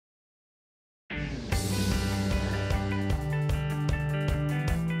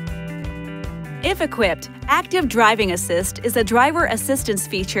If equipped, Active Driving Assist is a driver assistance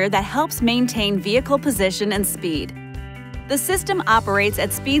feature that helps maintain vehicle position and speed. The system operates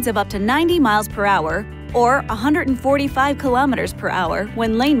at speeds of up to 90 miles per hour or 145 kilometers per hour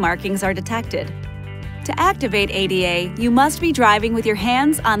when lane markings are detected. To activate ADA, you must be driving with your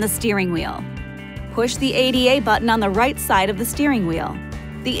hands on the steering wheel. Push the ADA button on the right side of the steering wheel.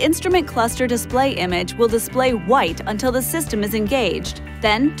 The instrument cluster display image will display white until the system is engaged,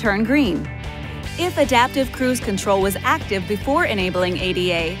 then turn green. If Adaptive Cruise Control was active before enabling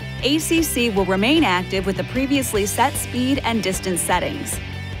ADA, ACC will remain active with the previously set speed and distance settings.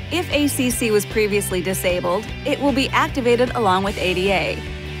 If ACC was previously disabled, it will be activated along with ADA.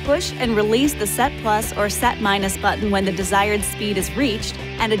 Push and release the Set Plus or Set Minus button when the desired speed is reached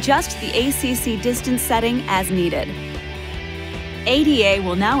and adjust the ACC distance setting as needed. ADA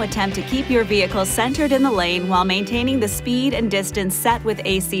will now attempt to keep your vehicle centered in the lane while maintaining the speed and distance set with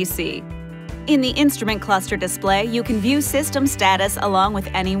ACC. In the instrument cluster display, you can view system status along with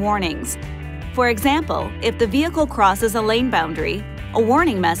any warnings. For example, if the vehicle crosses a lane boundary, a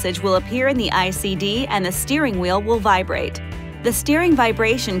warning message will appear in the ICD and the steering wheel will vibrate. The steering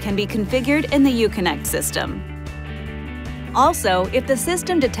vibration can be configured in the Uconnect system. Also, if the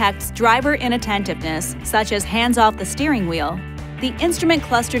system detects driver inattentiveness, such as hands off the steering wheel, the instrument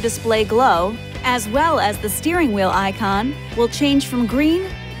cluster display glow, as well as the steering wheel icon, will change from green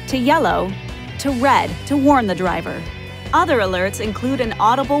to yellow to red to warn the driver. Other alerts include an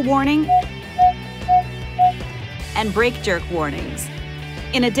audible warning and brake jerk warnings.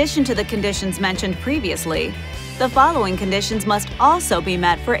 In addition to the conditions mentioned previously, the following conditions must also be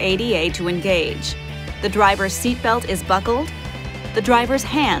met for ADA to engage. The driver's seatbelt is buckled. The driver's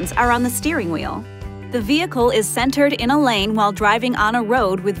hands are on the steering wheel. The vehicle is centered in a lane while driving on a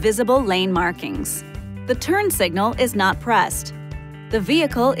road with visible lane markings. The turn signal is not pressed. The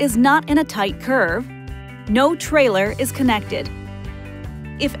vehicle is not in a tight curve. No trailer is connected.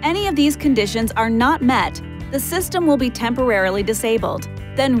 If any of these conditions are not met, the system will be temporarily disabled,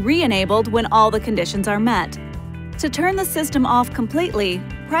 then re-enabled when all the conditions are met. To turn the system off completely,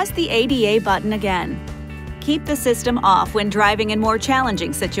 press the ADA button again. Keep the system off when driving in more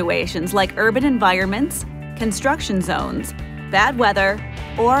challenging situations like urban environments, construction zones, bad weather,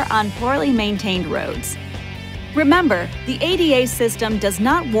 or on poorly maintained roads. Remember, the ADA system does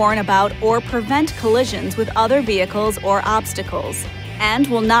not warn about or prevent collisions with other vehicles or obstacles, and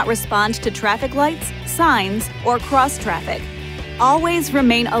will not respond to traffic lights, signs, or cross traffic. Always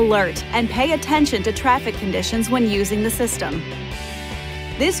remain alert and pay attention to traffic conditions when using the system.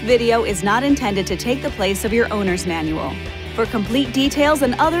 This video is not intended to take the place of your owner's manual. For complete details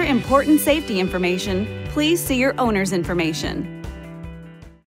and other important safety information, please see your owner's information.